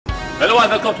Hello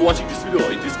and welcome to watching this video.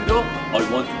 In this video, I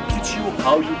want to teach you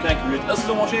how you can create a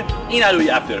slow motion in Adobe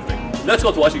After Effects. Let's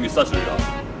go to watching this tutorial.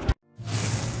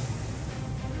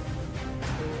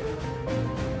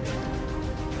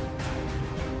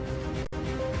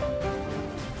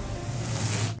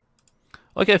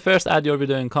 Okay, first add your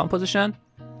video in composition,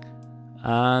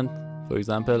 and for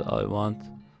example I want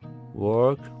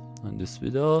work on this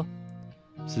video.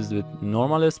 This is with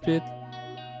normal speed,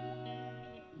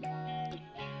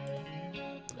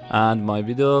 and my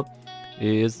video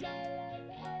is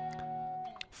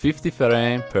 50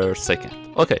 frames per second.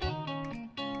 Okay,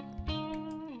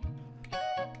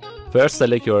 first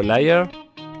select your layer,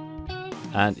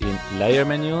 and in layer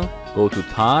menu go to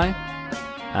time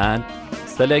and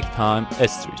select time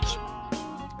stretch.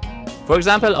 For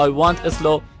example, I want to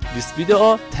slow this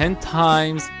video 10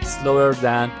 times slower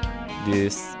than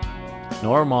this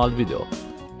normal video.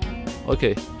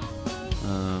 Okay,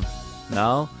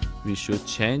 now we should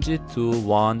change it to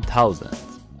 1000.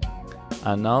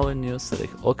 And now when you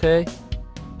select OK,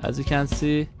 as you can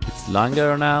see it's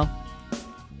longer now,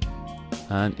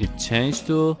 and it changed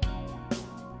to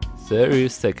 30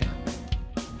 seconds.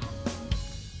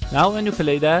 Now when you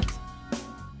play that,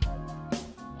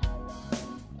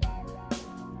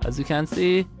 as you can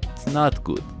see, it's not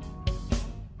good.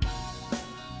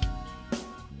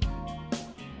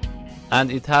 And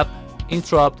it have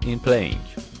interrupt in playing.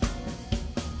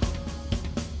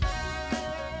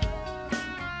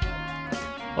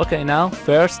 Okay, now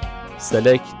first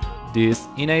select this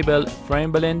enable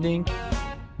frame blending.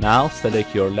 Now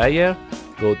select your layer,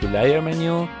 go to layer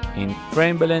menu, in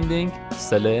frame blending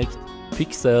select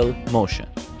pixel motion.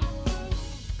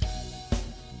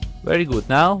 Very good.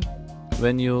 Now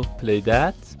when you play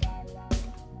that,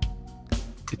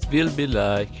 it will be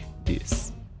like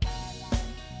this.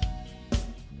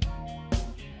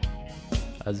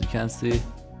 As you can see,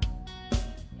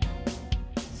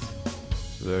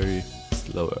 it's very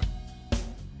slower.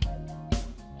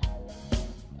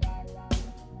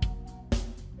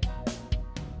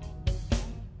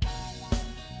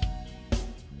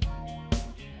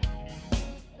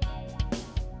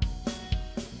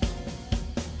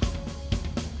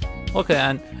 Okay,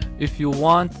 and if you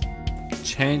want to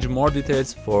change more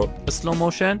details for slow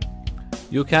motion,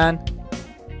 you can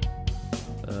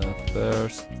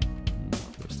first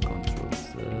Control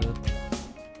Z.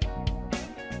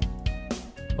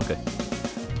 Okay,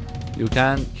 you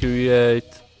can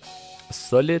create a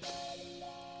solid,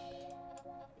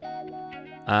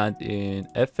 and in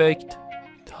effect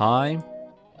time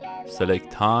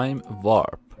select time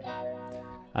warp,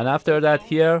 and after that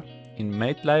here in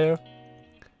mate layer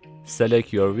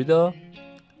select your video,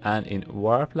 and in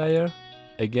warp layer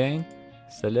again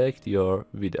select your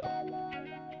video,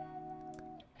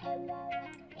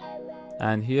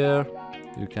 and here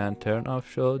you can turn off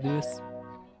show this,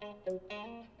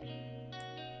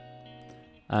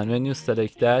 and when you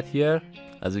select that here,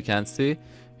 as you can see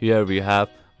here we have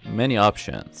many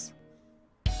options.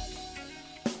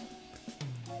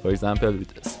 For example,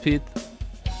 with speed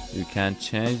you can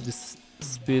change this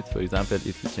speed. For example,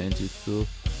 if you change it to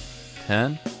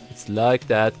 10, it's like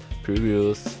that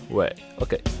previous way.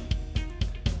 Okay,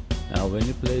 now when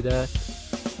you play that,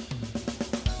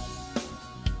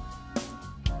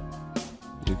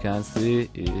 you can see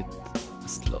it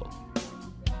slow.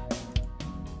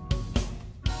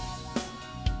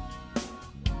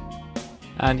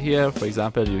 And here for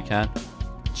example you can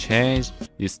change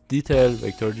this detail,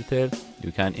 vector detail.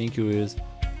 You can increase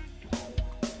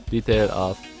detail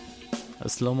of a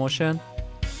slow motion,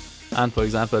 and for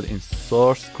example in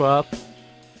source crop,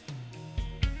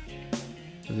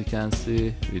 as you can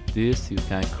see with this you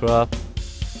can crop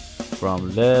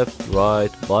from left,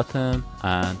 right, bottom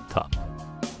and top.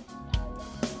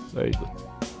 Very good.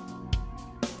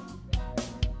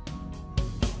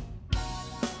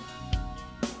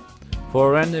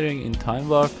 For rendering in time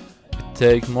warp, it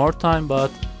takes more time,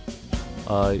 but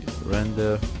I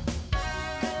render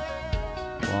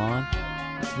one,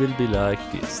 it will be like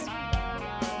this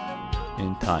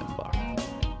in time warp.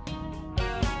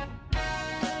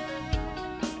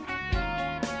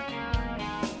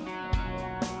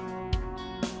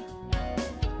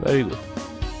 Very good.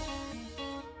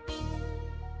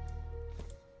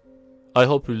 I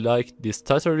hope you liked this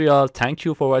tutorial. Thank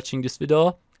you for watching this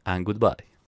video, and goodbye.